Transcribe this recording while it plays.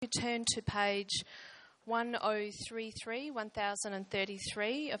turn to page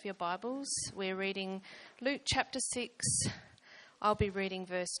 1033 of your Bibles. We're reading Luke chapter 6. I'll be reading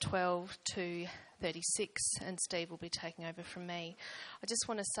verse 12 to 36, and Steve will be taking over from me. I just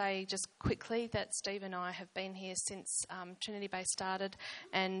want to say just quickly that Steve and I have been here since Trinity Bay started,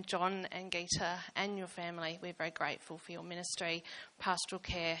 and John and Geeta and your family, we're very grateful for your ministry, pastoral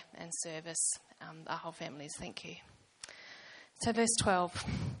care and service. Our whole families, thank you. So verse 12.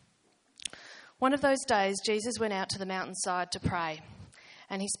 One of those days Jesus went out to the mountainside to pray,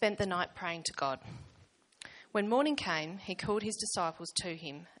 and he spent the night praying to God. When morning came, he called his disciples to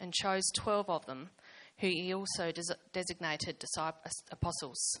him and chose 12 of them, who he also designated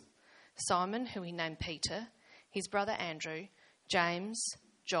apostles. Simon, who he named Peter, his brother Andrew, James,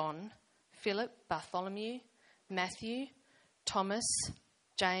 John, Philip, Bartholomew, Matthew, Thomas,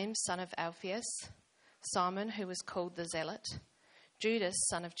 James, son of Alphaeus, Simon, who was called the Zealot, Judas,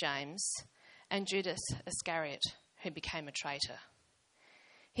 son of James, and Judas Iscariot, who became a traitor.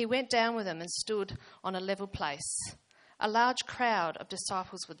 He went down with them and stood on a level place. A large crowd of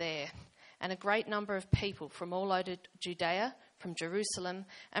disciples were there, and a great number of people from all over Judea, from Jerusalem,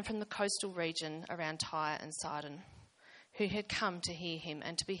 and from the coastal region around Tyre and Sidon, who had come to hear him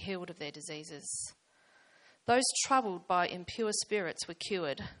and to be healed of their diseases. Those troubled by impure spirits were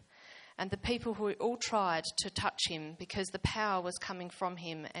cured, and the people who all tried to touch him because the power was coming from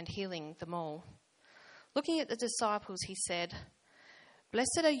him and healing them all. Looking at the disciples, he said,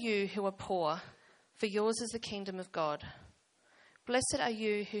 "Blessed are you who are poor, for yours is the kingdom of God. Blessed are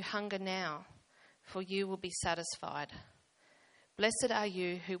you who hunger now, for you will be satisfied. Blessed are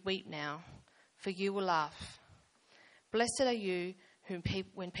you who weep now, for you will laugh. Blessed are you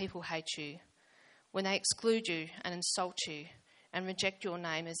when people hate you, when they exclude you and insult you and reject your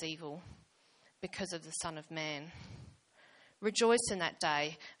name as evil because of the Son of Man. Rejoice in that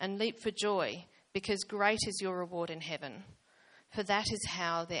day and leap for joy, because great is your reward in heaven. For that is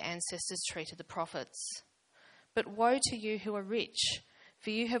how their ancestors treated the prophets. But woe to you who are rich,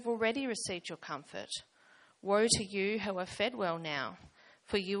 for you have already received your comfort. Woe to you who are fed well now,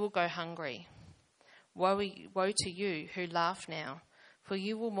 for you will go hungry. Woe to you who laugh now, for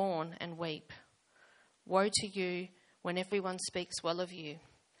you will mourn and weep. Woe to you when everyone speaks well of you,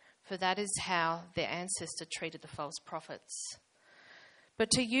 for that is how their ancestors treated the false prophets.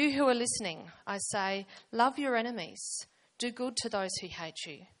 But to you who are listening, I say, love your enemies. Do good to those who hate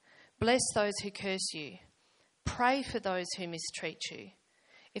you. Bless those who curse you. Pray for those who mistreat you.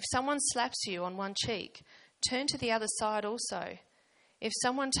 If someone slaps you on one cheek, turn to the other side also. If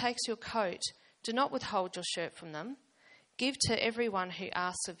someone takes your coat, do not withhold your shirt from them. Give to everyone who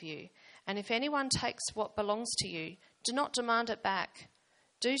asks of you. And if anyone takes what belongs to you, do not demand it back.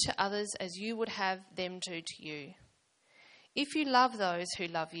 Do to others as you would have them do to you. If you love those who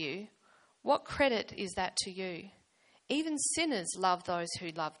love you, what credit is that to you? Even sinners love those who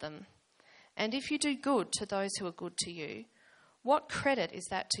love them. And if you do good to those who are good to you, what credit is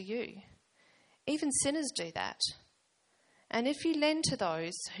that to you? Even sinners do that. And if you lend to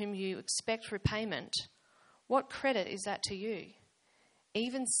those whom you expect repayment, what credit is that to you?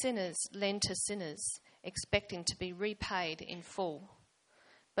 Even sinners lend to sinners, expecting to be repaid in full.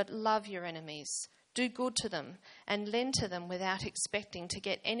 But love your enemies, do good to them, and lend to them without expecting to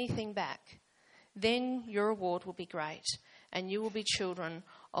get anything back. Then your reward will be great, and you will be children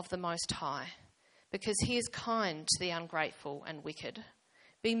of the Most High, because he is kind to the ungrateful and wicked.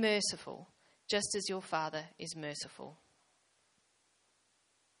 Be merciful, just as your Father is merciful."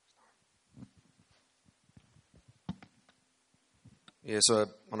 Yeah,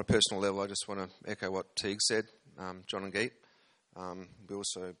 so on a personal level, I just want to echo what Teague said, John and Geet. We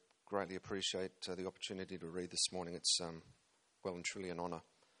also greatly appreciate the opportunity to read this morning. It's well and truly an honour.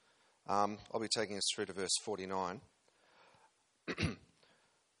 I'll be taking us through to verse 49.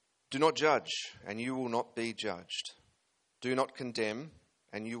 Do not judge, and you will not be judged. Do not condemn,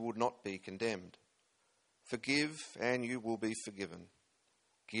 and you will not be condemned. Forgive, and you will be forgiven.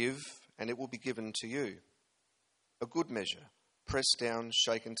 Give, and it will be given to you. A good measure, pressed down,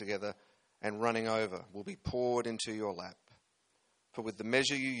 shaken together, and running over, will be poured into your lap. For with the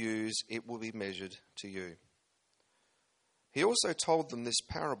measure you use, it will be measured to you. He also told them this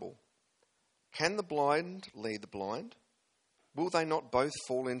parable. Can the blind lead the blind? Will they not both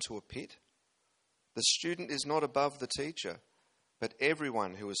fall into a pit? The student is not above the teacher, but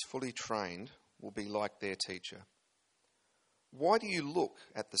everyone who is fully trained will be like their teacher. Why do you look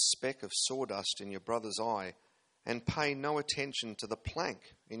at the speck of sawdust in your brother's eye and pay no attention to the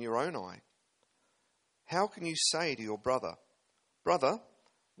plank in your own eye? How can you say to your brother, "Brother,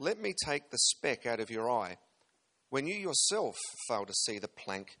 let me take the speck out of your eye," when you yourself fail to see the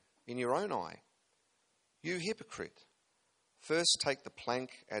plank in your own eye? You hypocrite, first take the plank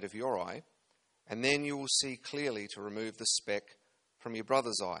out of your eye, and then you will see clearly to remove the speck from your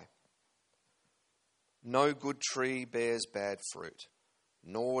brother's eye. No good tree bears bad fruit,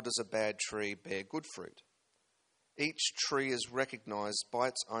 nor does a bad tree bear good fruit. Each tree is recognized by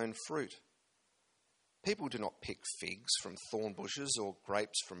its own fruit. People do not pick figs from thorn bushes or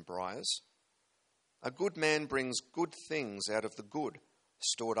grapes from briars. A good man brings good things out of the good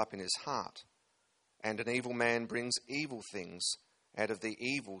stored up in his heart, and an evil man brings evil things out of the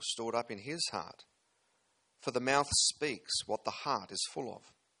evil stored up in his heart. For the mouth speaks what the heart is full of.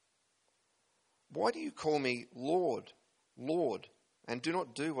 Why do you call me Lord, Lord, and do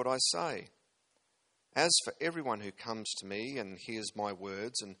not do what I say? As for everyone who comes to me and hears my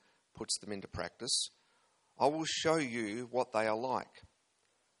words and puts them into practice, I will show you what they are like.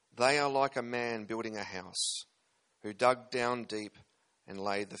 They are like a man building a house, who dug down deep and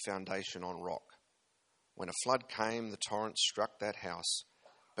laid the foundation on rock. When a flood came, the torrent struck that house,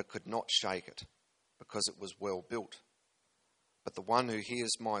 but could not shake it, because it was well built. But the one who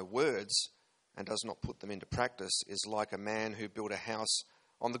hears my words and does not put them into practice is like a man who built a house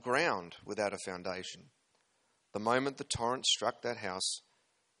on the ground without a foundation. The moment the torrent struck that house,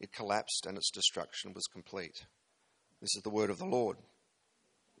 it collapsed and its destruction was complete. This is the word of the Lord.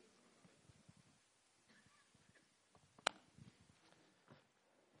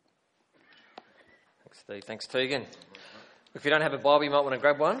 Thanks, Steve. Thanks, Tegan. If you don't have a Bible, you might want to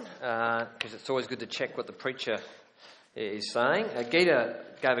grab one, because it's always good to check what the preacher is saying. Gita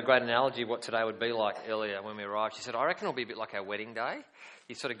gave a great analogy of what today would be like earlier when we arrived. She said, I reckon it'll be a bit like our wedding day.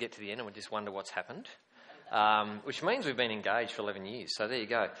 You sort of get to the end and we just wonder what's happened, which means we've been engaged for 11 years. So there you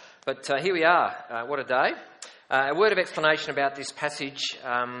go. But here we are. What a day. A word of explanation about this passage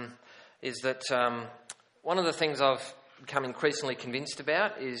is that one of the things I've become increasingly convinced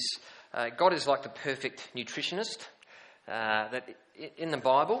about is God is like the perfect nutritionist. That in the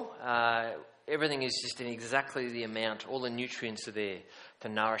Bible, everything is just in exactly the amount, all the nutrients are there to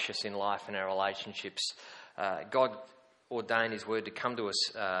nourish us in life and our relationships. God ordained his word to come to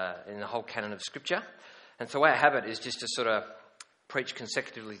us in the whole canon of Scripture. And so our habit is just to sort of preach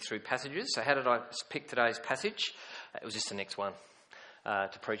consecutively through passages. So how did I pick today's passage? It was just the next one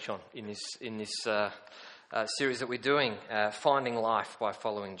to preach on in this series that we're doing, Finding Life by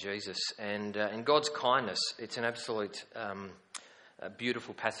Following Jesus. And in God's kindness, it's an absolute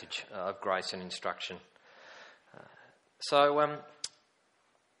beautiful passage of grace and instruction. I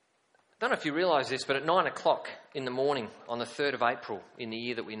don't know if you realise this, but at 9 o'clock in the morning on the 3rd of April in the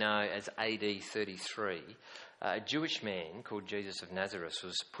year that we know as AD 33, a Jewish man called Jesus of Nazareth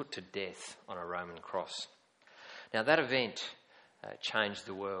was put to death on a Roman cross. Now that event changed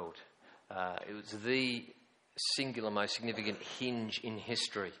the world. It was the singular most significant hinge in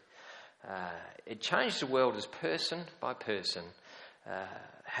history. It changed the world as person by person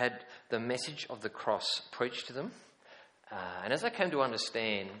had the message of the cross preached to them, and as they came to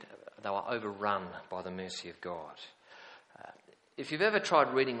understand, they were overrun by the mercy of God. If you've ever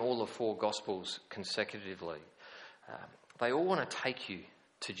tried reading all the 4 Gospels consecutively, they all want to take you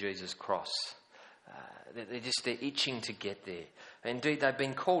to Jesus' cross. They're itching to get there. Indeed, they've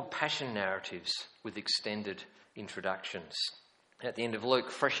been called passion narratives with extended introductions. At the end of Luke,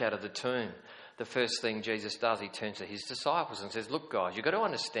 fresh out of the tomb, the first thing Jesus does, he turns to his disciples and says, look guys, you've got to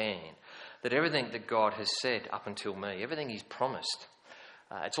understand that everything that God has said up until me, everything he's promised,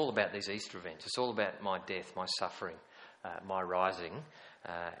 it's all about these Easter events. It's all about my death, my suffering, my rising,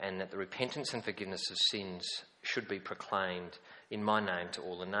 and that the repentance and forgiveness of sins should be proclaimed in my name to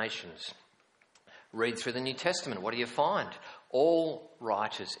all the nations. Read through the New Testament. What do you find? All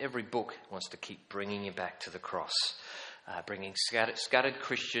writers, every book wants to keep bringing you back to the cross, bringing scattered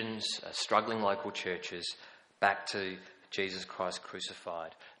Christians, struggling local churches back to Jesus Christ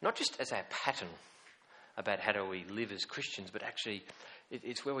crucified. Not just as our pattern about how do we live as Christians, but actually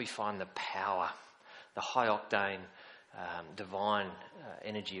it's where we find the power, the high-octane, divine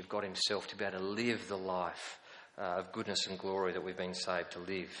energy of God himself to be able to live the life of goodness and glory that we've been saved to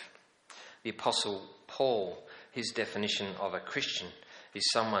live. The Apostle Paul, his definition of a Christian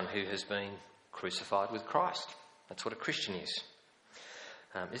is someone who has been crucified with Christ. That's what a Christian is.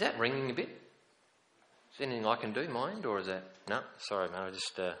 Is that ringing a bit? Is there anything I can do, mind? Or is that... No? Sorry, mate. I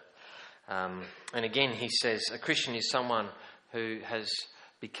just... And again, he says a Christian is someone who has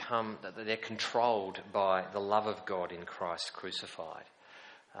become... They're controlled by the love of God in Christ crucified.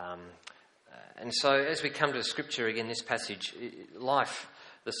 And so as we come to Scripture again, this passage, life...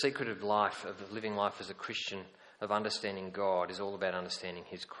 The secret of life, of living life as a Christian, of understanding God, is all about understanding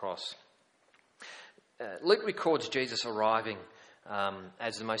his cross. Luke records Jesus arriving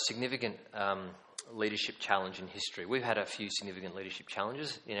as the most significant leadership challenge in history. We've had a few significant leadership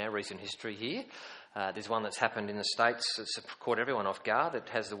challenges in our recent history here. There's one that's happened in the States that's caught everyone off guard, that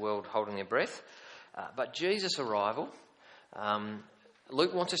has the world holding their breath. But Jesus' arrival,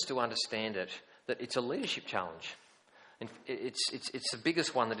 Luke wants us to understand that it's a leadership challenge. And it's the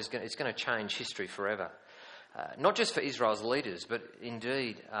biggest one that it's going to change history forever. Not just for Israel's leaders, but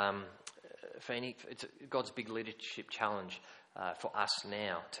indeed it's God's big leadership challenge for us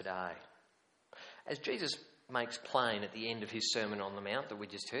now, today. As Jesus makes plain at the end of his Sermon on the Mount that we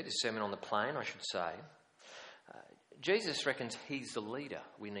just heard, his Sermon on the Plain, I should say, Jesus reckons he's the leader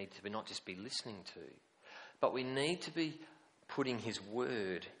we need to not just be listening to, but we need to be putting his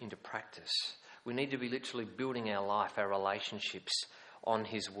word into practice. We need to be literally building our life, our relationships on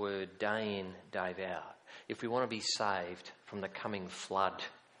his word day in, day out, if we want to be saved from the coming flood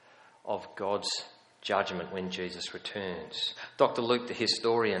of God's judgment when Jesus returns. Dr. Luke, the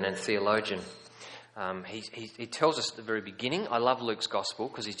historian and theologian, he tells us at the very beginning, I love Luke's gospel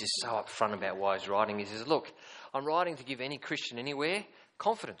because he's just so upfront about why he's writing. He says, look, I'm writing to give any Christian anywhere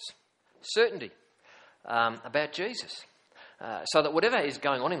confidence, certainty about Jesus. So that whatever is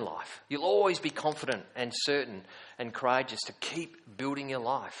going on in life, you'll always be confident and certain and courageous to keep building your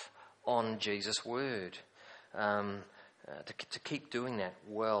life on Jesus' word, to keep doing that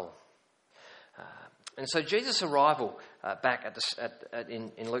well. And so Jesus' arrival back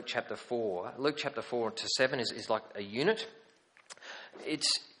in Luke chapter 4, Luke chapter 4 to 7 is like a unit.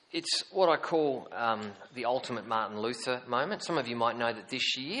 It's what I call the ultimate Martin Luther moment. Some of you might know that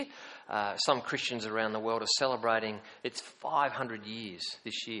this year, some Christians around the world are celebrating, it's 500 years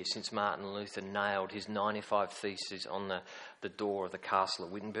this year since Martin Luther nailed his 95 Theses on the door of the castle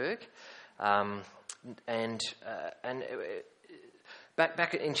of Wittenberg.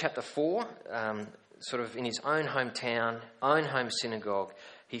 Back in chapter 4, sort of in his own hometown, own home synagogue,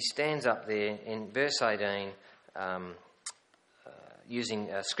 he stands up there in verse 18, using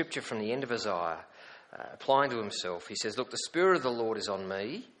scripture from the end of Isaiah, applying to himself. He says, look, the Spirit of the Lord is on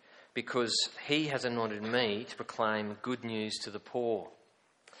me because he has anointed me to proclaim good news to the poor.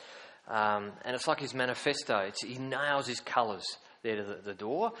 And it's like his manifesto. He nails his colours there to the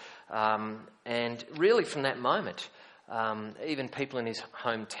door. And really from that moment, even people in his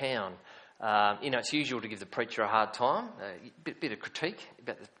hometown, it's usual to give the preacher a hard time, a bit of critique,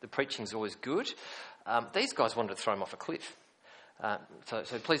 but the preaching's always good. These guys wanted to throw him off a cliff. So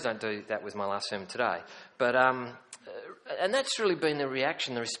please don't do that with my last sermon today. But and that's really been the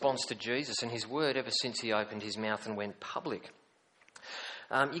reaction, the response to Jesus and his word ever since he opened his mouth and went public.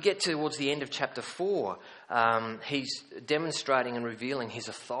 You get towards the end of chapter 4, he's demonstrating and revealing his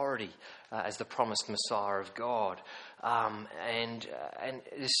authority as the promised Messiah of God. And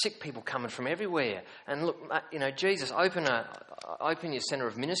there's sick people coming from everywhere. And look, Jesus, open your centre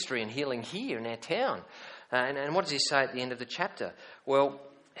of ministry and healing here in our town. And what does he say at the end of the chapter? Well,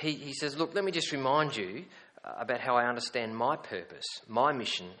 he says, look, let me just remind you about how I understand my purpose, my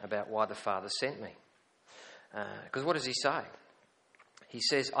mission, about why the Father sent me. Because what does he say? He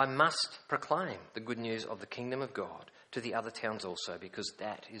says, I must proclaim the good news of the kingdom of God to the other towns also, because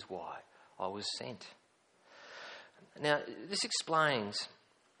that is why I was sent. Now, this explains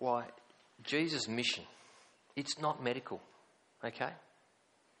why Jesus' mission, it's not medical, okay?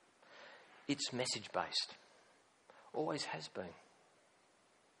 It's message-based. Always has been.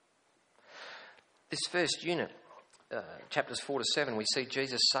 This first unit, chapters 4 to 7, we see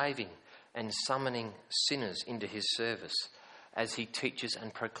Jesus saving and summoning sinners into his service as he teaches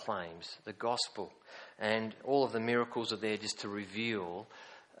and proclaims the gospel. And all of the miracles are there just to reveal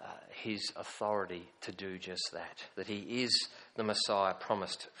his authority to do just that he is the Messiah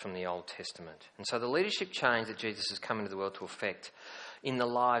promised from the Old Testament. And so the leadership change that Jesus has come into the world to effect in the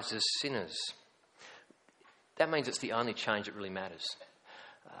lives of sinners, that means it's the only change that really matters.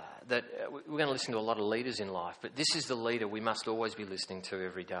 We're going to listen to a lot of leaders in life, but this is the leader we must always be listening to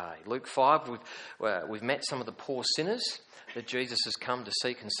every day. Luke 5, we've met some of the poor sinners that Jesus has come to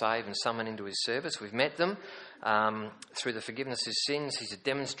seek and save and summon into his service. We've met them through the forgiveness of sins. He's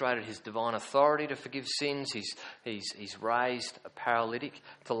demonstrated his divine authority to forgive sins. He's raised a paralytic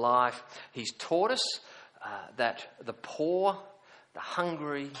to life. He's taught us that the poor, the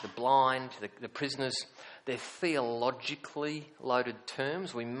hungry, the blind, the prisoners, they're theologically loaded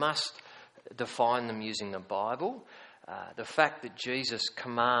terms. We must define them using the Bible. The fact that Jesus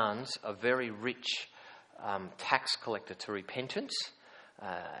commands a very rich tax collector to repentance,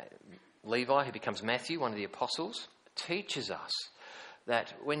 Levi, who becomes Matthew, one of the apostles, teaches us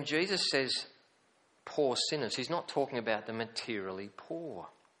that when Jesus says poor sinners, he's not talking about the materially poor.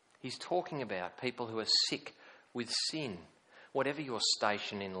 He's talking about people who are sick with sin. Whatever your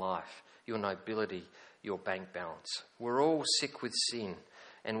station in life, your nobility, your bank balance, we're all sick with sin,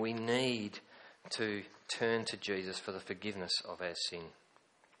 and we need to turn to Jesus for the forgiveness of our sin.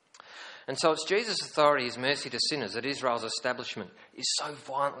 And so it's Jesus' authority, his mercy to sinners that Israel's establishment is so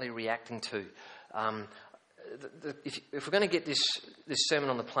violently reacting to. If we're going to get this Sermon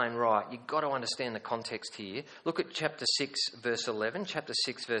on the Plain right, you've got to understand the context here. Look at chapter 6, verse 11. Chapter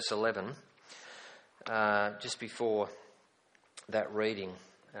 6, verse 11, just before that reading.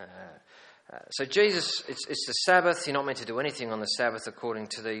 So Jesus, it's the Sabbath. You're not meant to do anything on the Sabbath according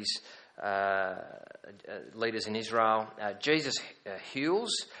to these leaders in Israel. Jesus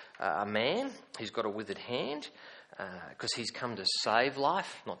heals a man who's got a withered hand because he's come to save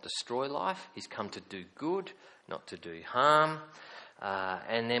life, not destroy life. He's come to do good, not to do harm.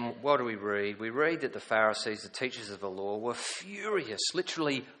 And then what do we read? We read that the Pharisees, the teachers of the law, were furious,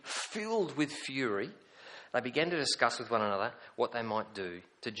 literally filled with fury. They began to discuss with one another what they might do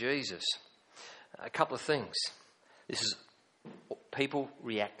to Jesus. A couple of things. This is people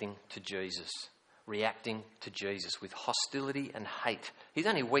reacting to Jesus with hostility and hate. He's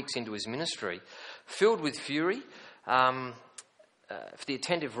only weeks into his ministry, filled with fury. For the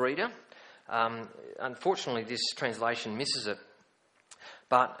attentive reader, unfortunately this translation misses it.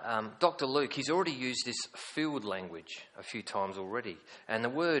 But Dr. Luke, he's already used this filled language a few times already. And the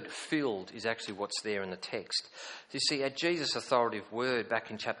word filled is actually what's there in the text. You see, at Jesus' authoritative word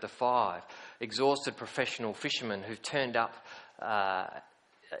back in chapter 5, exhausted professional fishermen who've turned up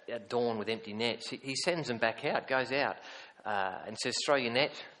at dawn with empty nets, he sends them back out, goes out and says, throw your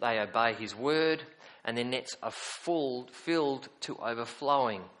net. They obey his word and their nets are filled to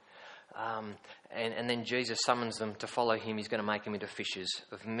overflowing. And then Jesus summons them to follow him. He's going to make them into fishers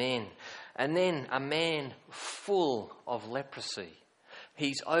of men. And then a man full of leprosy.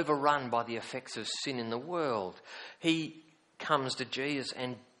 He's overrun by the effects of sin in the world. He comes to Jesus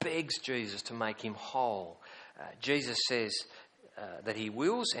and begs Jesus to make him whole. Jesus says that he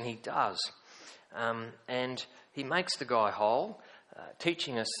wills, and he does. And he makes the guy whole,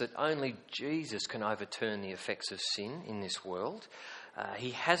 teaching us that only Jesus can overturn the effects of sin in this world.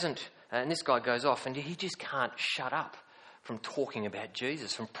 He hasn't, and this guy goes off and he just can't shut up from talking about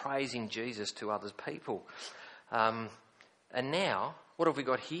Jesus, from praising Jesus to other people. And now, what have we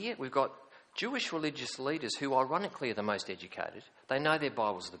got here? We've got Jewish religious leaders who ironically are the most educated. They know their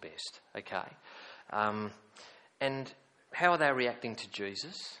Bible's the best, okay? And how are they reacting to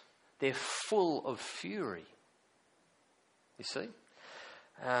Jesus? They're full of fury, you see?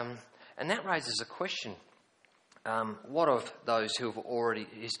 And that raises a question. What of those who have already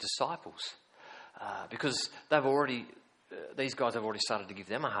his disciples? Because these guys have already started to give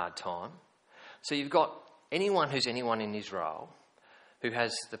them a hard time. So you've got anyone who's anyone in Israel who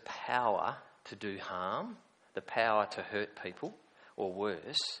has the power to do harm, the power to hurt people, or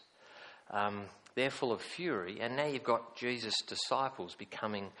worse. They're full of fury, and now you've got Jesus' disciples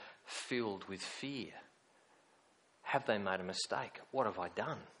becoming filled with fear. Have they made a mistake? What have I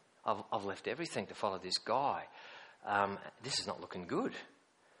done? I've left everything to follow this guy. This is not looking good.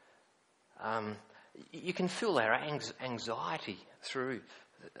 You can feel our anxiety through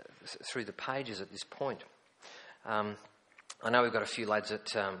the pages at this point. I know we've got a few lads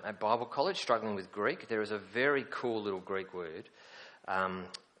at Bible College struggling with Greek. There is a very cool little Greek word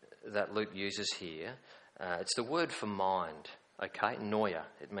that Luke uses here. It's the word for mind, okay? Noia.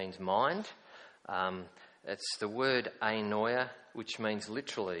 It means mind. It's the word anoia, which means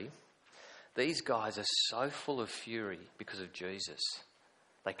literally, these guys are so full of fury because of Jesus,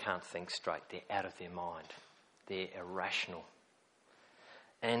 they can't think straight. They're out of their mind. They're irrational.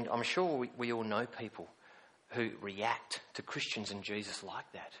 And I'm sure we all know people who react to Christians and Jesus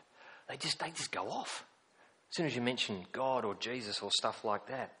like that. They just go off as soon as you mention God or Jesus or stuff like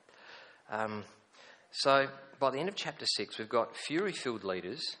that. So by the end of chapter 6, we've got fury-filled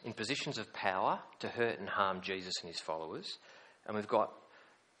leaders in positions of power to hurt and harm Jesus and his followers. And we've got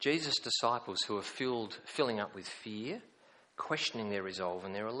Jesus' disciples who are filling up with fear, questioning their resolve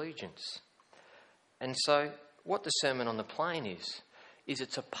and their allegiance. And so what the Sermon on the Plain is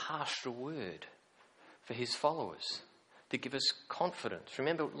it's a pastoral word for his followers to give us confidence.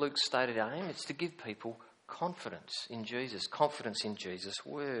 Remember Luke's stated aim? It's to give people confidence in Jesus'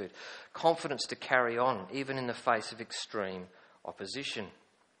 word, confidence to carry on even in the face of extreme opposition.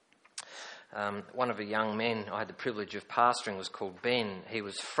 One of the young men I had the privilege of pastoring was called Ben. He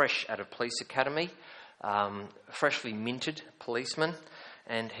was fresh out of police academy, freshly minted policeman,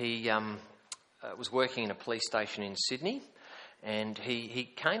 and he was working in a police station in Sydney. And he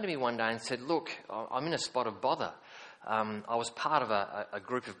came to me one day and said, look, I'm in a spot of bother. I was part of a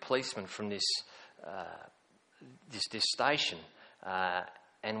group of policemen from this station,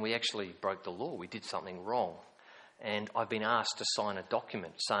 and we actually broke the law. We did something wrong. And I've been asked to sign a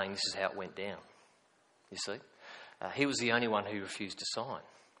document saying this is how it went down. You see? He was the only one who refused to sign.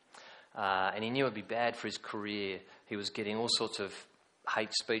 And he knew it would be bad for his career. He was getting all sorts of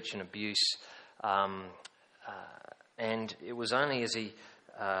hate speech and abuse. And it was only as he,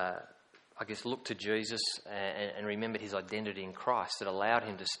 looked to Jesus and remembered his identity in Christ that allowed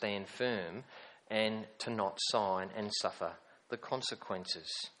him to stand firm and to not sign and suffer the consequences.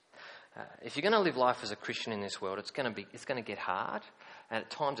 If you're going to live life as a Christian in this world, it's going to get hard, and at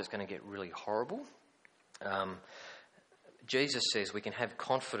times it's going to get really horrible. Jesus says we can have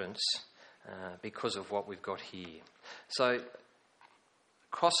confidence because of what we've got here. So,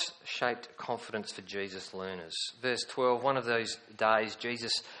 cross-shaped confidence for Jesus learners. Verse 12, one of those days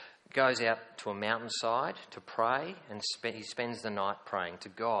Jesus goes out to a mountainside to pray, and he spends the night praying to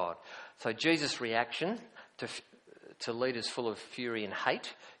God. So Jesus' reaction to leaders full of fury and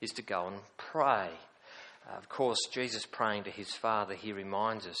hate is to go and pray. Of course, Jesus praying to his Father, he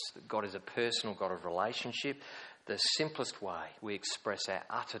reminds us that God is a personal God of relationship. The simplest way we express our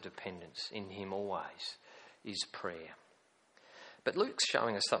utter dependence in him always is prayer. But Luke's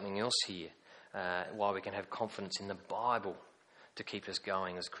showing us something else here, why we can have confidence in the Bible to keep us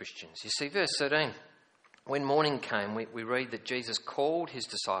going as Christians. You see, verse 13, when morning came, we read that Jesus called his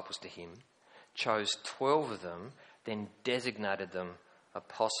disciples to him, chose 12 of them, then designated them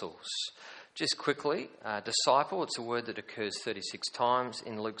apostles. Just quickly, disciple, it's a word that occurs 36 times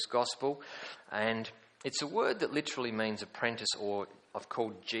in Luke's Gospel, and it's a word that literally means apprentice, or I've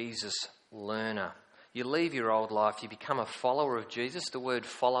called Jesus learner. You leave your old life, you become a follower of Jesus. The word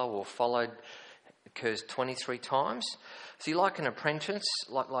follow or followed occurs 23 times. So you're like an apprentice,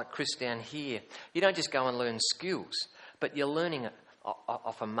 like Chris down here. You don't just go and learn skills, but you're learning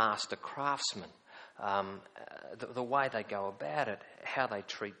off a master craftsman. The way they go about it, how they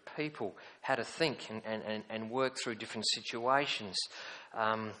treat people, how to think and work through different situations.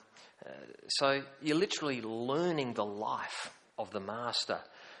 So you're literally learning the life of the master.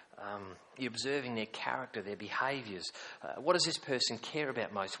 You're observing their character, their behaviours. What does this person care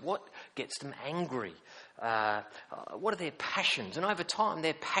about most? What gets them angry? What are their passions? And over time,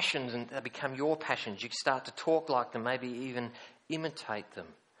 their passions, and they become your passions. You start to talk like them, maybe even imitate them.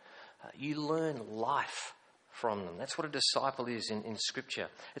 You learn life from them. That's what a disciple is in Scripture.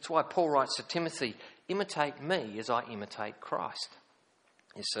 It's why Paul writes to Timothy, imitate me as I imitate Christ.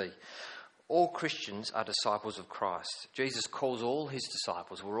 You see, all Christians are disciples of Christ. Jesus calls all his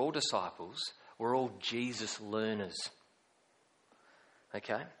disciples. We're all disciples. We're all Jesus learners.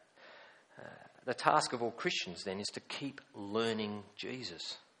 Okay? The task of all Christians then is to keep learning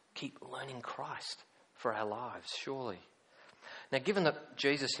Jesus. Keep learning Christ for our lives, surely. Now, given that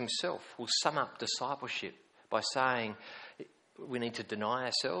Jesus himself will sum up discipleship by saying we need to deny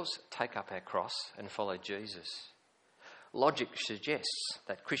ourselves, take up our cross and follow Jesus, logic suggests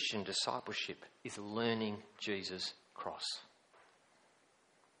that Christian discipleship is learning Jesus' cross.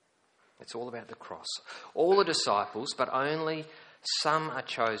 It's all about the cross. All the disciples, but only some are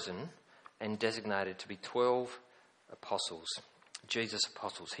chosen and designated to be 12 apostles, Jesus'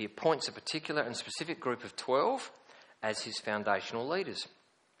 apostles. He appoints a particular and specific group of 12 as his foundational leaders.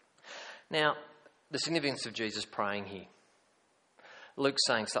 Now, the significance of Jesus praying here. Luke's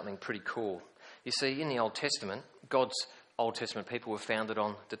saying something pretty cool. You see, in the Old Testament, God's Old Testament people were founded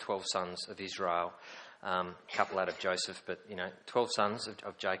on the 12 sons of Israel. A couple out of Joseph, but 12 sons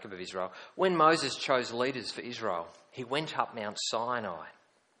of Jacob of Israel. When Moses chose leaders for Israel, he went up Mount Sinai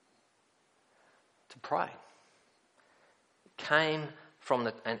to pray. Came from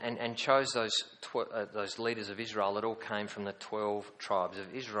and chose those leaders of Israel that all came from the 12 tribes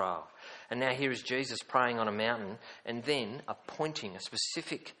of Israel. And now here is Jesus praying on a mountain and then appointing a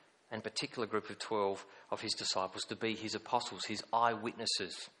specific and particular group of 12 of his disciples to be his apostles, his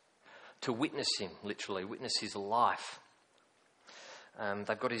eyewitnesses, to witness him, literally, witness his life.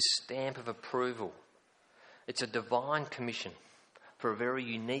 They've got his stamp of approval. It's a divine commission for a very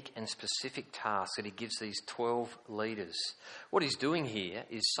unique and specific task that he gives these 12 leaders. What he's doing here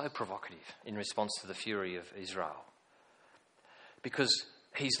is so provocative in response to the fury of Israel, because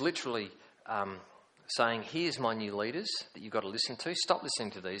he's literally saying, here's my new leaders that you've got to listen to. Stop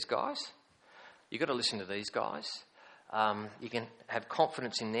listening to these guys. You've got to listen to these guys. You can have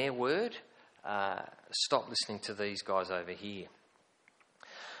confidence in their word. Stop listening to these guys over here.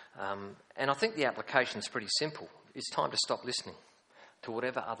 And I think the application is pretty simple. It's time to stop listening to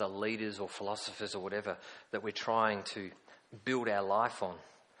whatever other leaders or philosophers or whatever that we're trying to build our life on.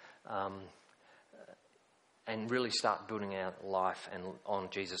 and really start building our life and on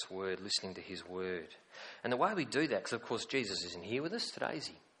Jesus' word, listening to his word. And the way we do that, because of course Jesus isn't here with us today, is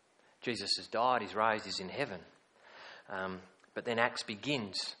he? Jesus has died, he's raised, he's in heaven. But then Acts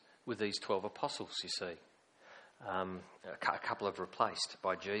begins with these 12 apostles, you see. A couple have replaced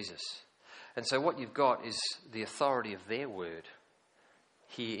by Jesus. And so what you've got is the authority of their word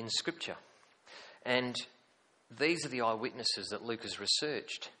here in Scripture. And these are the eyewitnesses that Luke has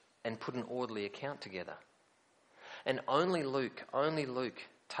researched and put an orderly account together. And only Luke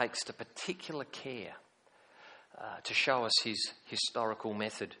takes the particular care to show us his historical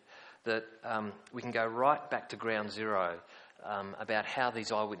method, that we can go right back to ground zero about how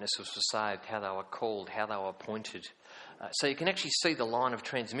these eyewitnesses were saved, how they were called, how they were appointed. So you can actually see the line of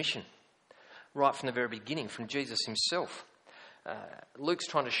transmission right from the very beginning, from Jesus himself. Luke's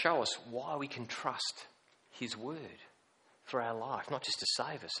trying to show us why we can trust his word for our life, not just to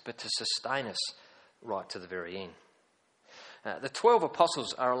save us, but to sustain us right to the very end. The 12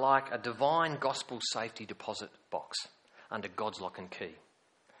 apostles are like a divine gospel safety deposit box under God's lock and key.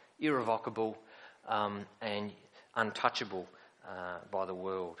 Irrevocable and untouchable by the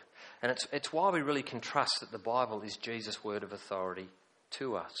world. And it's why we really can trust that the Bible is Jesus' word of authority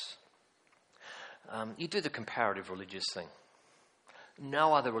to us. You do the comparative religious thing.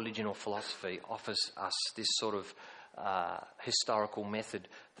 No other religion or philosophy offers us this sort of historical method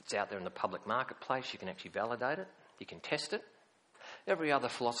that's out there in the public marketplace. You can actually validate it. You can test it. Every other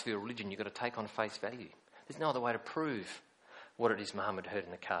philosophy or religion you've got to take on face value. There's no other way to prove what it is Muhammad heard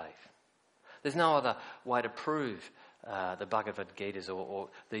in the cave. There's no other way to prove the Bhagavad Gitas or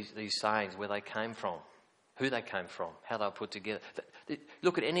these sayings, where they came from, who they came from, how they were put together.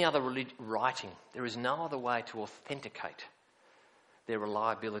 Look at any other writing. There is no other way to authenticate their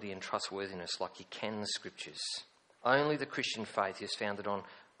reliability and trustworthiness like you can in the Scriptures. Only the Christian faith is founded on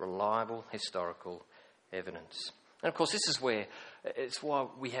reliable historical evidence. And of course, this is where it's why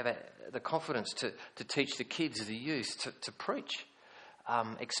we have the confidence to teach the kids, the youth, to preach,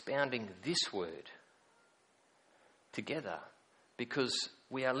 expounding this word together, because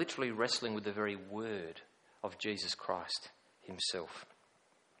we are literally wrestling with the very word of Jesus Christ himself.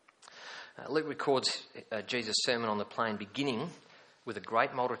 Luke records Jesus' sermon on the plain beginning with a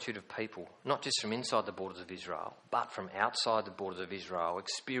great multitude of people, not just from inside the borders of Israel, but from outside the borders of Israel,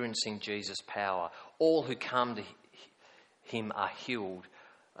 experiencing Jesus' power. All who come to him are healed.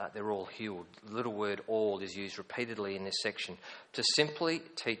 They're all healed. The little word all is used repeatedly in this section to simply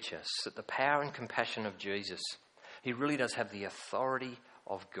teach us that the power and compassion of Jesus, he really does have the authority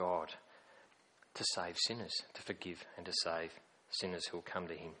of God to save sinners, to forgive and to save sinners who will come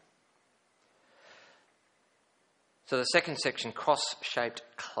to him. So the second section, cross-shaped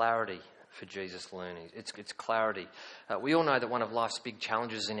clarity for Jesus' learning. It's clarity. We all know that one of life's big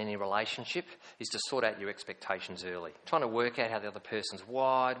challenges in any relationship is to sort out your expectations early. Trying to work out how the other person's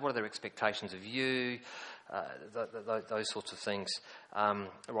wired, what are their expectations of you, those sorts of things.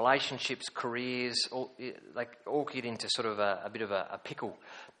 Relationships, careers, they all get into sort of a bit of a pickle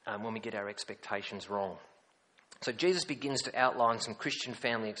when we get our expectations wrong. So Jesus begins to outline some Christian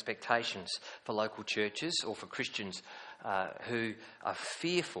family expectations for local churches or for Christians who are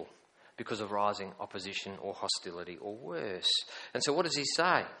fearful because of rising opposition or hostility or worse. And so what does he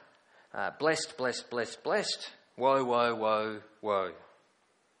say? Blessed, blessed, blessed, blessed. Woe, woe, woe, woe.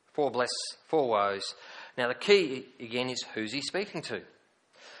 4 bless, 4 woes. Now the key again is, who's he speaking to?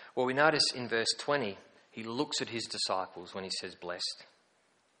 Well, we notice in verse 20, he looks at his disciples when he says blessed.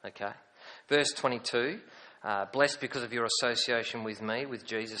 Okay? Verse 22, blessed because of your association with me, with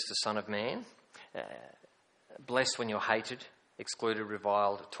Jesus, the Son of Man. Blessed when you're hated, excluded,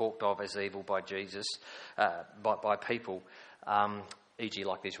 reviled, talked of as evil by Jesus, by people, e.g.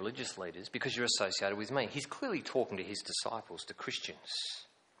 like these religious leaders, because you're associated with me. He's clearly talking to his disciples, to Christians.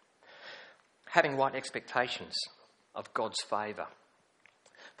 Having right expectations of God's favour,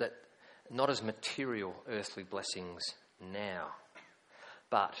 that not as material earthly blessings now,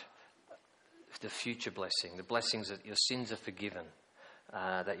 but the future blessing, the blessings that your sins are forgiven,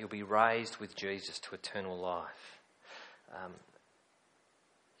 that you'll be raised with Jesus to eternal life.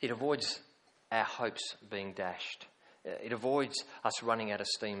 It avoids our hopes being dashed. It avoids us running out of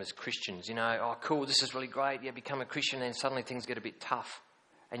steam as Christians. You know, oh, cool, this is really great. You become a Christian and suddenly things get a bit tough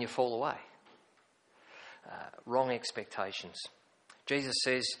and you fall away. Wrong expectations. Jesus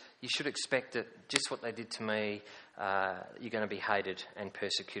says, you should expect that just what they did to me, you're going to be hated and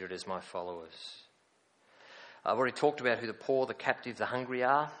persecuted as my followers. I've already talked about who the poor, the captive, the hungry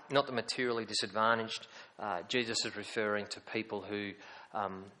are, not the materially disadvantaged. Jesus is referring to people who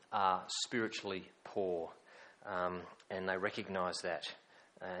are spiritually poor, and they recognise that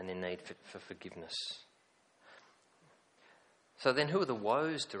and their need for forgiveness. So then who are the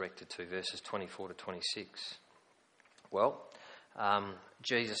woes directed to, verses 24 to 26? Well,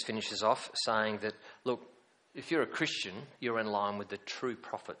 Jesus finishes off saying that, look, if you're a Christian, you're in line with the true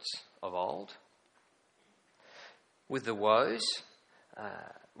prophets of old. With the woes,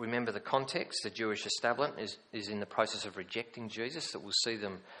 remember the context. The Jewish establishment is in the process of rejecting Jesus. That we'll see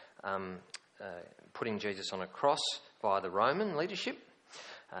them putting Jesus on a cross via the Roman leadership.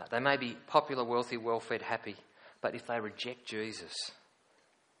 They may be popular, wealthy, well-fed, happy, but if they reject Jesus,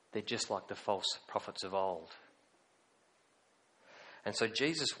 they're just like the false prophets of old. And so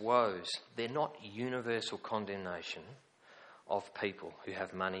Jesus' woes, they're not universal condemnation of people who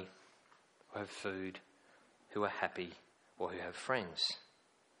have money, who have food, who are happy, or who have friends.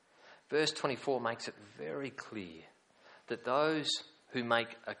 Verse 24 makes it very clear that those who make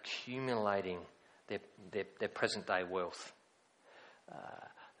accumulating their present-day wealth,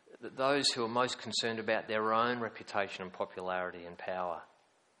 that those who are most concerned about their own reputation and popularity and power,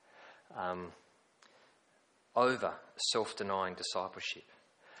 over self-denying discipleship.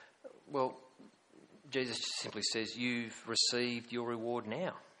 Well, Jesus simply says, you've received your reward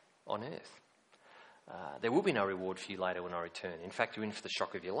now on earth. There will be no reward for you later when I return. In fact, you're in for the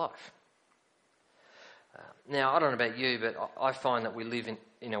shock of your life. Now, I don't know about you, but I find that we live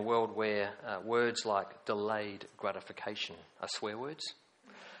in a world where words like delayed gratification are swear words.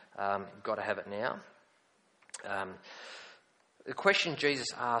 Got to have it now. The question Jesus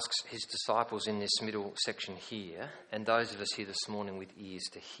asks his disciples in this middle section here, and those of us here this morning with ears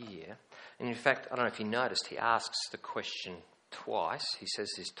to hear, and in fact, I don't know if you noticed, he asks the question twice. He says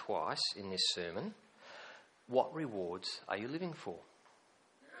this twice in this sermon. What rewards are you living for?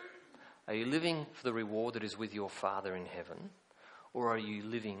 Are you living for the reward that is with your Father in heaven, or are you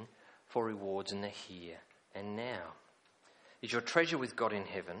living for rewards in the here and now? Is your treasure with God in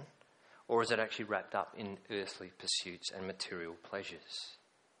heaven, or is it actually wrapped up in earthly pursuits and material pleasures?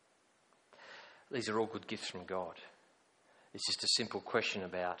 These are all good gifts from God. It's just a simple question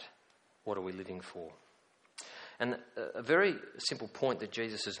about what are we living for? And a very simple point that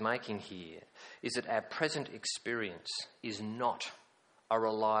Jesus is making here is that our present experience is not a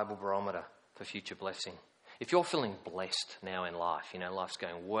reliable barometer for future blessing. If you're feeling blessed now in life, life's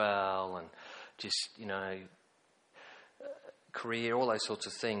going well and just, career, all those sorts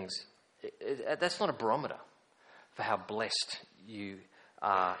of things, that's not a barometer for how blessed you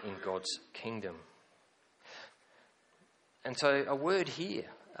are in God's kingdom. And so a word here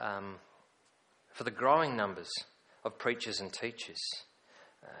for the growing numbers of preachers and teachers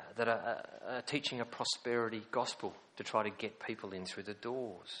that are teaching a prosperity gospel to try to get people in through the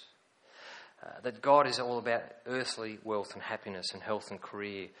doors. That God is all about earthly wealth and happiness and health and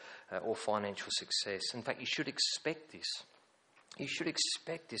career or financial success. In fact, you should expect this. You should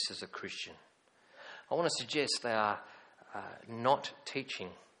expect this as a Christian. I want to suggest they are not teaching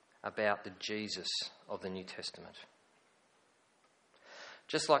about the Jesus of the New Testament.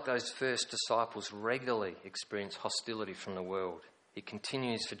 Just like those first disciples regularly experienced hostility from the world, it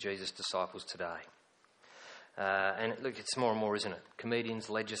continues for Jesus' disciples today. And look, it's more and more, isn't it? Comedians,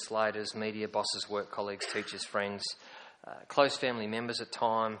 legislators, media, bosses, work colleagues, teachers, friends, close family members at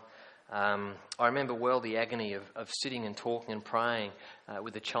times. I remember well the agony of sitting and talking and praying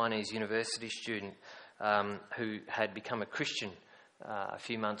with a Chinese university student who had become a Christian a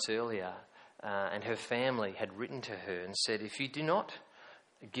few months earlier, and her family had written to her and said, if you do not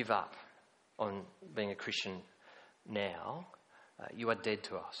give up on being a Christian now, you are dead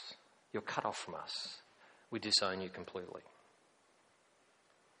to us. You're cut off from us. We disown you completely.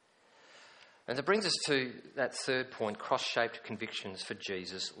 And that brings us to that third point, cross-shaped convictions for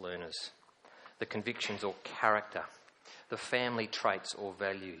Jesus' learners. The convictions or character, the family traits or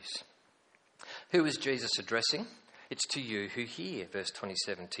values. Who is Jesus addressing? It's to you who hear, verse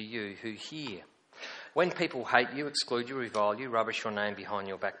 27, to you who hear. When people hate you, exclude you, revile you, rubbish your name behind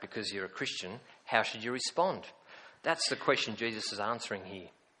your back because you're a Christian, how should you respond? That's the question Jesus is answering here.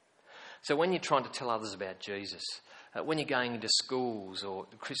 So when you're trying to tell others about Jesus, when you're going into schools or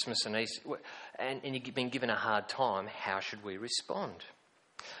Christmas and Easter, and you've been given a hard time, how should we respond?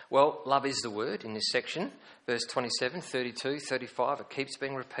 Well, love is the word in this section. Verse 27, 32, 35, it keeps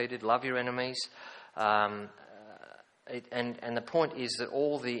being repeated. Love your enemies. And the point is that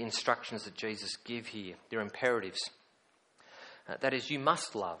all the instructions that Jesus give here, they're imperatives. That is, you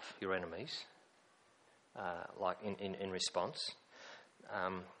must love your enemies, like in response.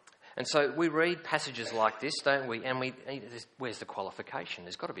 And so we read passages like this, don't we? And where's the qualification?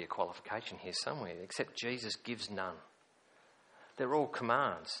 There's got to be a qualification here somewhere, except Jesus gives none. They're all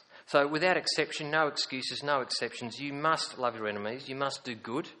commands. So without exception, no excuses, no exceptions. You must love your enemies. You must do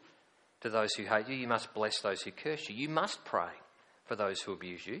good to those who hate you. You must bless those who curse you. You must pray. for those who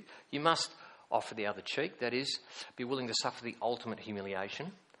abuse you. You must offer the other cheek, that is, be willing to suffer the ultimate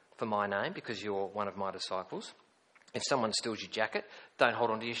humiliation for my name because you're one of my disciples. If someone steals your jacket, don't hold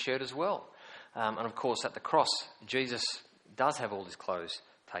on to your shirt as well. And of course, at the cross, Jesus does have all his clothes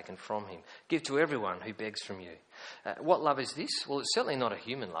taken from him. Give to everyone who begs from you. What love is this? Well, it's certainly not a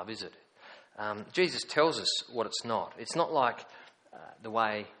human love, is it? Jesus tells us what it's not. It's not like the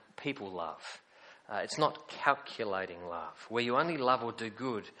way people love. It's not calculating love, where you only love or do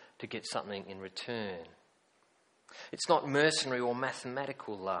good to get something in return. It's not mercenary or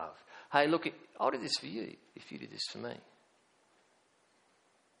mathematical love. Hey, look, I'll do this for you if you do this for me.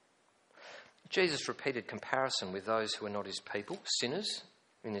 Jesus repeated comparison with those who are not his people, sinners,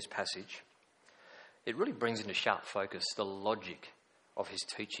 in this passage. It really brings into sharp focus the logic of his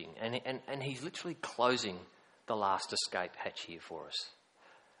teaching. And he's literally closing the last escape hatch here for us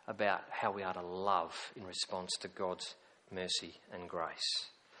about how we are to love in response to God's mercy and grace.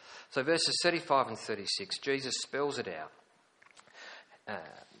 So verses 35 and 36, Jesus spells it out.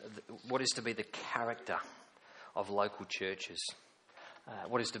 What is to be the character of local churches.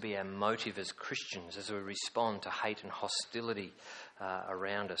 What is to be our motive as Christians as we respond to hate and hostility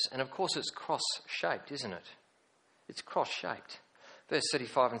around us. And of course it's cross-shaped, isn't it? It's cross-shaped. Verse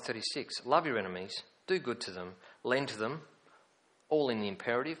 35 and 36, love your enemies, do good to them, lend to them, all in the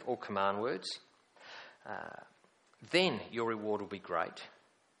imperative, all command words. Then your reward will be great,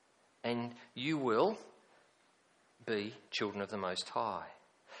 and you will be children of the Most High.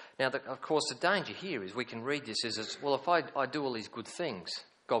 Now, of course, the danger here is we can read this as, well, if I do all these good things,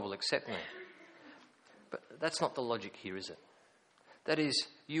 God will accept me. But that's not the logic here, is it? That is,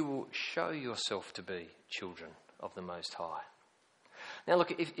 you will show yourself to be children of the Most High. Now,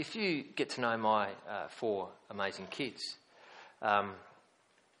 look, if you get to know my 4 amazing kids,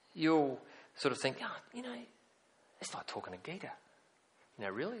 you'll sort of think, it's like talking to Gita.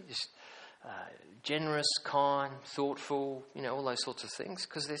 Really? Just generous, kind, thoughtful, all those sorts of things,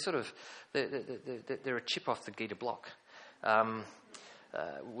 because they're sort of, they're a chip off the Gita block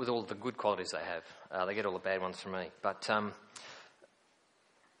with all the good qualities they have. They get all the bad ones from me. But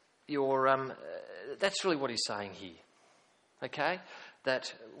that's really what he's saying here, okay?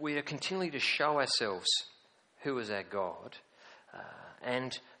 That we are continually to show ourselves who is our God.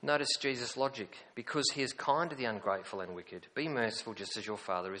 And notice Jesus' logic. Because he is kind to the ungrateful and wicked, be merciful just as your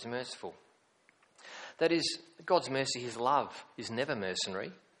Father is merciful. That is, God's mercy, his love, is never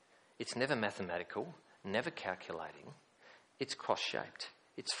mercenary. It's never mathematical, never calculating. It's cross-shaped.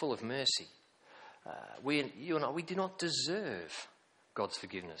 It's full of mercy. You and I, we do not deserve God's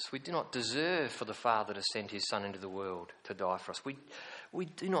forgiveness. We do not deserve for the Father to send his Son into the world to die for us. We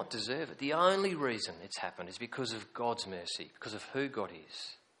do not deserve it. The only reason it's happened is because of God's mercy, because of who God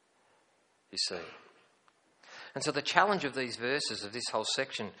is, you see. And so the challenge of these verses, of this whole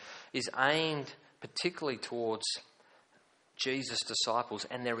section, is aimed particularly towards Jesus' disciples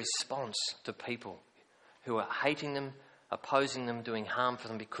and their response to people who are hating them, opposing them, doing harm for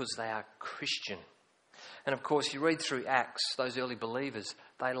them because they are Christian. And of course, you read through Acts, those early believers,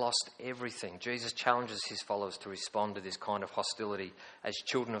 they lost everything. Jesus challenges his followers to respond to this kind of hostility as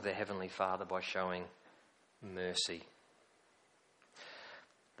children of their Heavenly Father by showing mercy.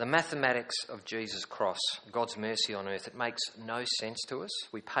 The mathematics of Jesus' cross, God's mercy on earth, it makes no sense to us.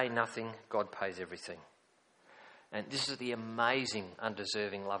 We pay nothing, God pays everything. And this is the amazing,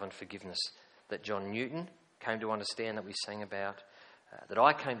 undeserving love and forgiveness that John Newton came to understand, that we sang about, that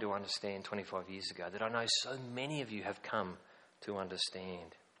I came to understand 25 years ago, that I know so many of you have come to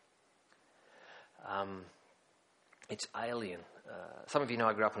understand. It's alien. Some of you know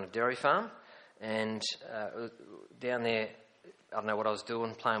I grew up on a dairy farm, and down there, I don't know what I was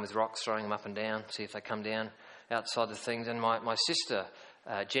doing, playing with rocks, throwing them up and down, see if they come down outside the things. And my sister,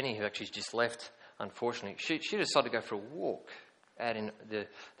 Jenny, who actually just left, unfortunately, she decided to go for a walk out in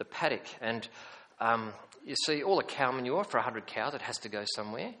the paddock. And you see, all the cow manure for 100 cows, it has to go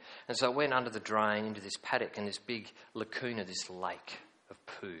somewhere. And so it went under the drain into this paddock and this big lacuna, this lake of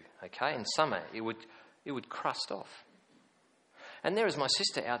poo, okay? In summer, it would crust off. And there is my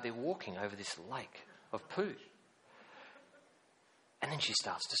sister out there walking over this lake of poo. And then she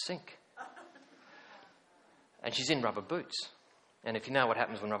starts to sink. And she's in rubber boots. And if you know what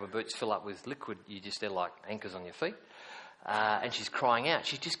happens when rubber boots fill up with liquid, they're like anchors on your feet. And she's crying out.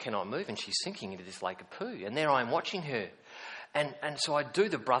 She just cannot move, and she's sinking into this lake of poo. And there I am watching her. And so I do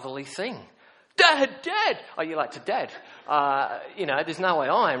the brotherly thing. Dad! I yell out to Dad. There's no way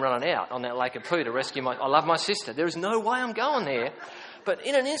I am running out on that lake of poo to rescue I love my sister. There is no way I'm going there. But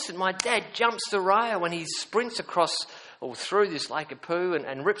in an instant, my dad jumps the rail and he sprints across or through this lake of poo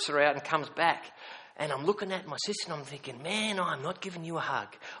and rips her out and comes back. And I'm looking at my sister and I'm thinking, man, I'm not giving you a hug.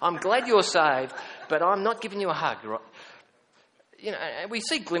 I'm glad you're saved, but I'm not giving you a hug. Right? You know, and we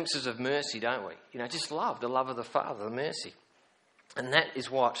see glimpses of mercy, don't we? You know, just love, the love of the Father, the mercy. And that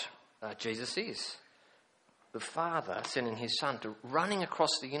is what Jesus is. The Father sending his Son to running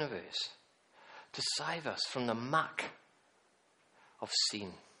across the universe to save us from the muck of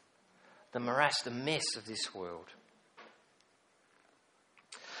sin, the morass, the mess of this world.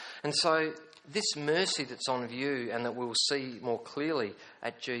 And so this mercy that's on view and that we'll see more clearly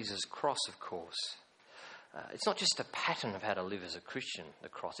at Jesus' cross, of course, it's not just a pattern of how to live as a Christian, the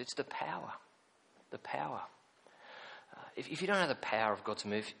cross, it's the power. The power. If you don't have the power of God's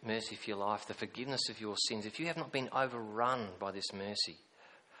mercy for your life, the forgiveness of your sins, if you have not been overrun by this mercy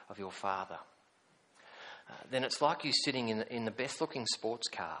of your Father, then it's like you sitting in the best-looking sports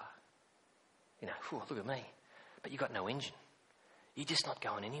car. You know, whew, look at me. But you've got no engine. You're just not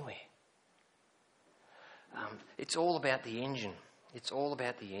going anywhere. It's all about the engine. It's all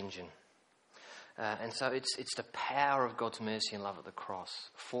about the engine. And so it's the power of God's mercy and love at the cross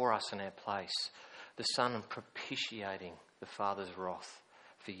for us in our place. The Son propitiating the Father's wrath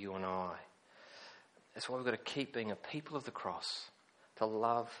for you and I. That's why we've got to keep being a people of the cross, to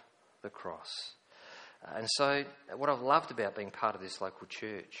love the cross. And so what I've loved about being part of this local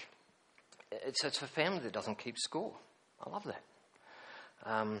church, it's a family that doesn't keep score. I love that.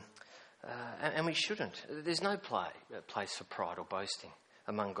 And we shouldn't. There's no place for pride or boasting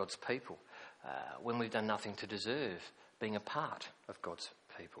among God's people when we've done nothing to deserve being a part of God's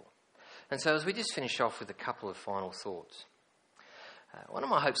people. And so as we just finish off with a couple of final thoughts, one of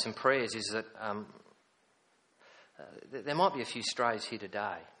my hopes and prayers is that there might be a few strays here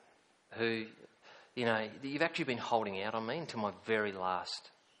today who, you know, you've actually been holding out on me until my very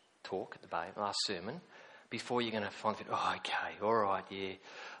last talk at the Bay, last sermon, before you're going to find it, oh, okay, all right, yeah,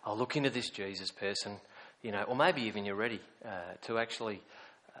 I'll look into this Jesus person, you know, or maybe even you're ready to actually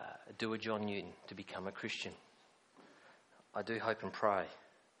do a John Newton, to become a Christian. I do hope and pray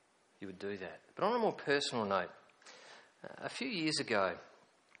you would do that. But on a more personal note, a few years ago,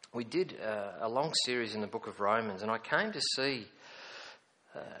 we did a long series in the book of Romans, and I came to see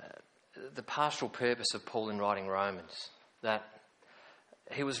the pastoral purpose of Paul in writing Romans, that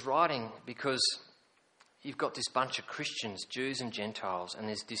he was writing because you've got this bunch of Christians, Jews and Gentiles, and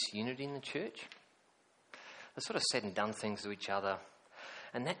there's disunity in the church. They've sort of said and done things to each other,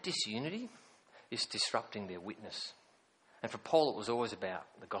 and that disunity is disrupting their witness. And for Paul, it was always about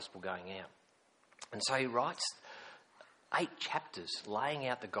the gospel going out. And so he writes 8 chapters laying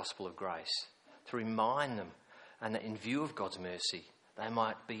out the gospel of grace to remind them, and that in view of God's mercy, they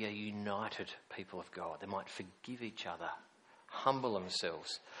might be a united people of God. They might forgive each other, humble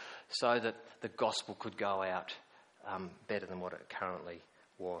themselves, so that the gospel could go out better than what it currently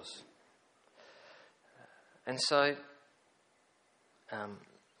was. And so,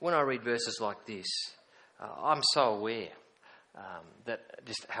 when I read verses like this, I'm so aware that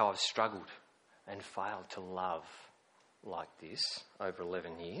just how I've struggled and failed to love like this over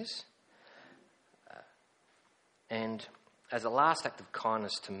 11 years. And as a last act of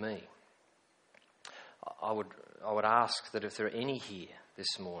kindness to me, I would ask that if there are any here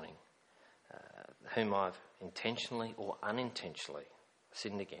this morning whom I've intentionally or unintentionally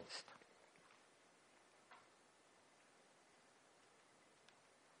sinned against,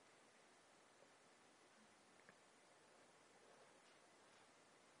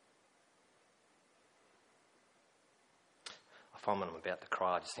 I find when I'm about to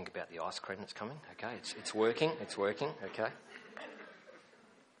cry, I just think about the ice cream that's coming. Okay, it's working, okay.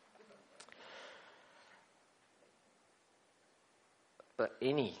 But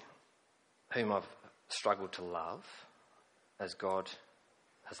any whom I've struggled to love as God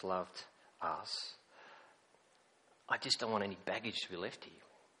has loved us, I just don't want any baggage to be left here.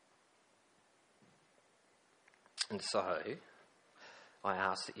 And so I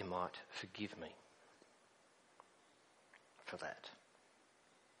ask that you might forgive me for that.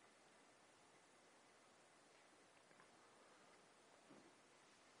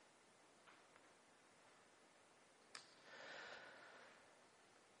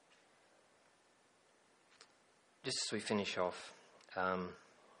 Just as we finish off,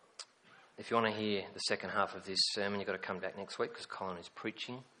 if you want to hear the second half of this sermon, you've got to come back next week because Colin is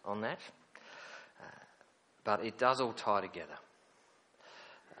preaching on that. But it does all tie together.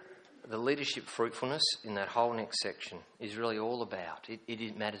 The leadership fruitfulness in that whole next section is really all about,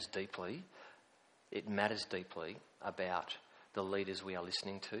 it matters deeply. It matters deeply about the leaders we are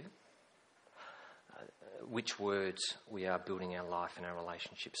listening to, which words we are building our life and our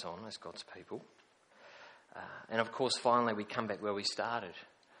relationships on as God's people. And of course, finally, we come back where we started.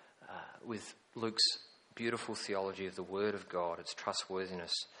 with Luke's beautiful theology of the Word of God, its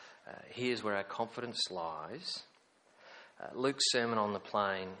trustworthiness. Here's where our confidence lies. Luke's Sermon on the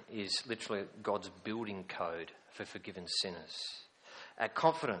Plain is literally God's building code for forgiven sinners. Our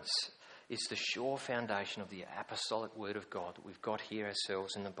confidence is the sure foundation of the apostolic Word of God that we've got here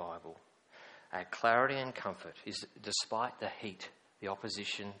ourselves in the Bible. Our clarity and comfort is despite the heat, the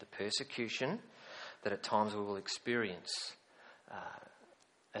opposition, the persecution that at times we will experience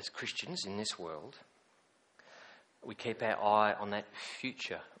as Christians in this world. We keep our eye on that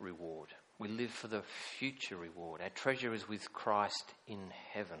future reward. We live for the future reward. Our treasure is with Christ in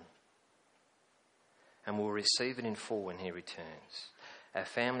heaven. And we'll receive it in full when he returns. Our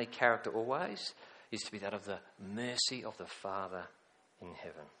family character always is to be that of the mercy of the Father in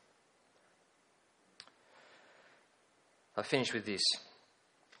heaven. I finish with this.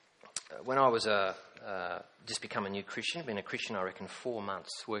 When I was just become a new Christian, been a Christian I reckon 4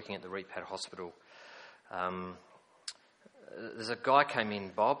 months, working at the Repat Hospital, there's a guy came in,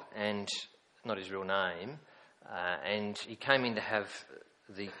 Bob, and not his real name, and he came in to have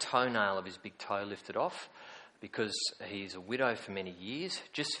the toenail of his big toe lifted off because he's a widow for many years,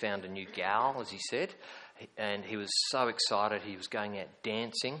 just found a new gal, as he said, and he was so excited he was going out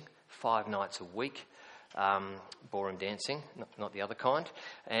dancing 5 nights a week. Ballroom dancing, not the other kind,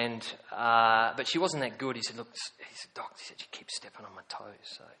 and but she wasn't that good. He said, "Look," he said, "Doc," he said, "you keep stepping on my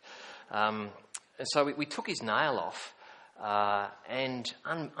toes." So we took his nail off, and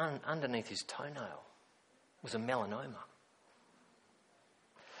underneath his toenail was a melanoma,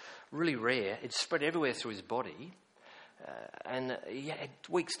 really rare. It spread everywhere through his body, and he had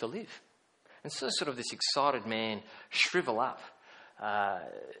weeks to live. And so, sort of this excited man shrivel up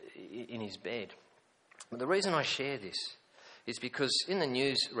in his bed. But the reason I share this is because in the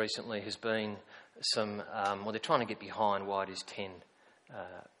news recently has been some, they're trying to get behind why it is 10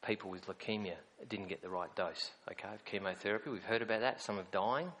 people with leukemia didn't get the right dose, okay, of chemotherapy. We've heard about that. Some are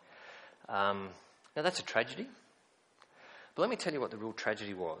dying. Now, that's a tragedy. But let me tell you what the real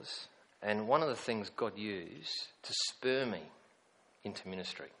tragedy was, and one of the things God used to spur me into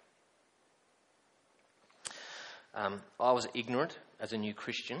ministry. I was ignorant as a new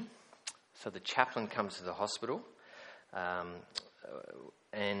Christian. So the chaplain comes to the hospital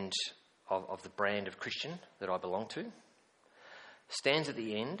and of the brand of Christian that I belong to, stands at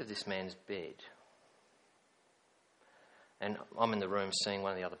the end of this man's bed. And I'm in the room seeing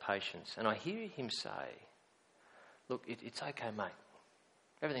one of the other patients, and I hear him say, "Look, it's okay, mate.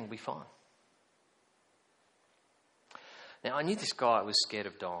 Everything will be fine." Now, I knew this guy was scared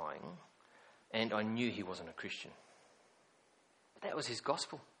of dying, and I knew he wasn't a Christian. But that was his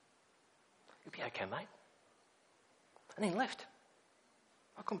gospel. "You'll be okay, mate." And he left.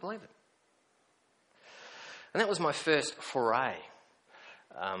 I couldn't believe it. And that was my first foray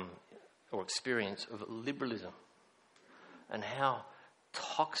or experience of liberalism and how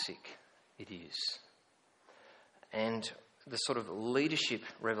toxic it is. And the sort of leadership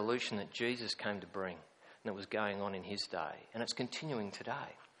revolution that Jesus came to bring and that was going on in his day. And it's continuing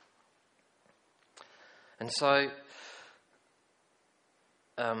today. And so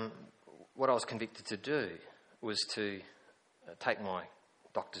what I was convicted to do was to take my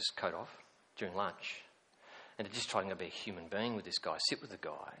doctor's coat off during lunch and to just try and be a human being with this guy, sit with the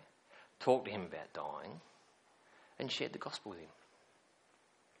guy, talk to him about dying, and share the gospel with him.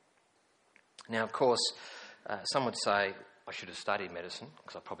 Now, of course, some would say I should have studied medicine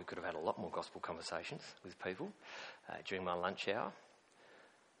because I probably could have had a lot more gospel conversations with people during my lunch hour.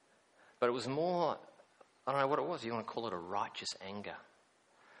 But it was more, I don't know what it was, you want to call it a righteous anger.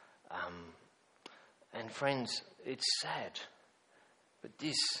 And friends, it's sad, but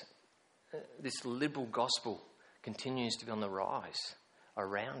this liberal gospel continues to be on the rise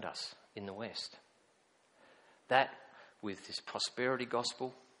around us in the West. That with this prosperity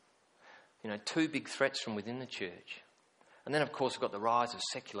gospel, 2 big threats from within the church. And then, of course, we've got the rise of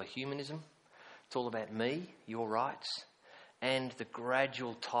secular humanism. It's all about me, your rights, and the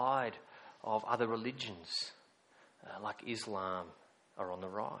gradual tide of other religions like Islam are on the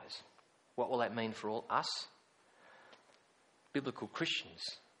rise. What will that mean for all us? Biblical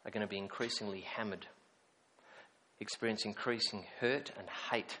Christians are going to be increasingly hammered, experience increasing hurt and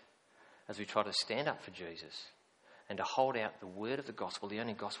hate as we try to stand up for Jesus and to hold out the word of the gospel, the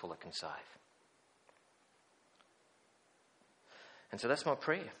only gospel that can save. And so that's my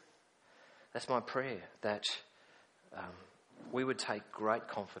prayer. That's my prayer, that we would take great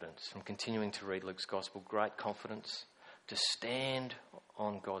confidence from continuing to read Luke's gospel, great confidence to stand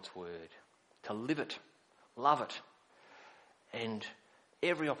on God's word, to live it, love it, and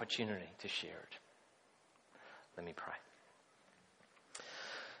every opportunity to share it. Let me pray.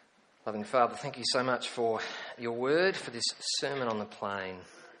 Loving Father, thank you so much for your word, for this sermon on the plain,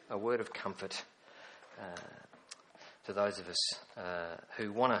 a word of comfort to those of us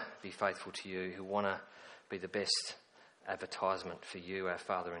who want to be faithful to you, who want to be the best advertisement for you, our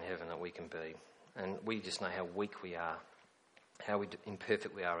Father in heaven, that we can be. And we just know how weak we are, how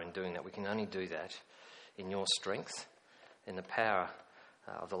imperfect we are in doing that. We can only do that in your strength, in the power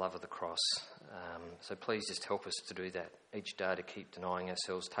of the love of the cross. So please just help us to do that each day, to keep denying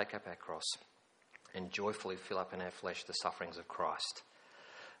ourselves, take up our cross, and joyfully fill up in our flesh the sufferings of Christ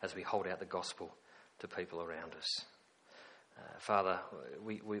as we hold out the gospel to people around us. Father,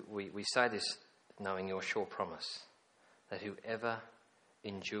 we say this knowing your sure promise that whoever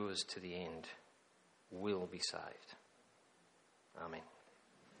endures to the end will be saved. Amen.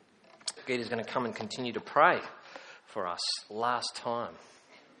 Gita's going to come and continue to pray for us last time.